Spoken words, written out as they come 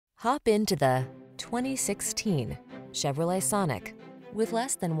Hop into the 2016 Chevrolet Sonic. With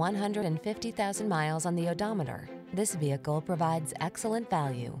less than 150,000 miles on the odometer, this vehicle provides excellent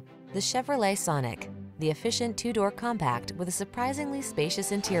value. The Chevrolet Sonic, the efficient two-door compact with a surprisingly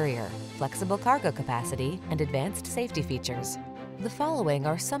spacious interior, flexible cargo capacity, and advanced safety features. The following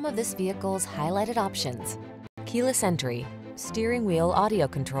are some of this vehicle's highlighted options: keyless entry, steering wheel audio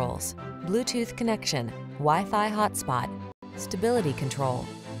controls, Bluetooth connection, Wi-Fi hotspot, stability control,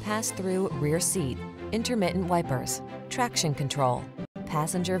 pass-through rear seat, intermittent wipers, traction control,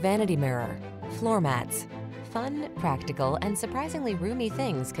 passenger vanity mirror, floor mats. Fun, practical, and surprisingly roomy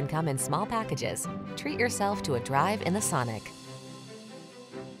things can come in small packages. Treat yourself to a drive in the Sonic.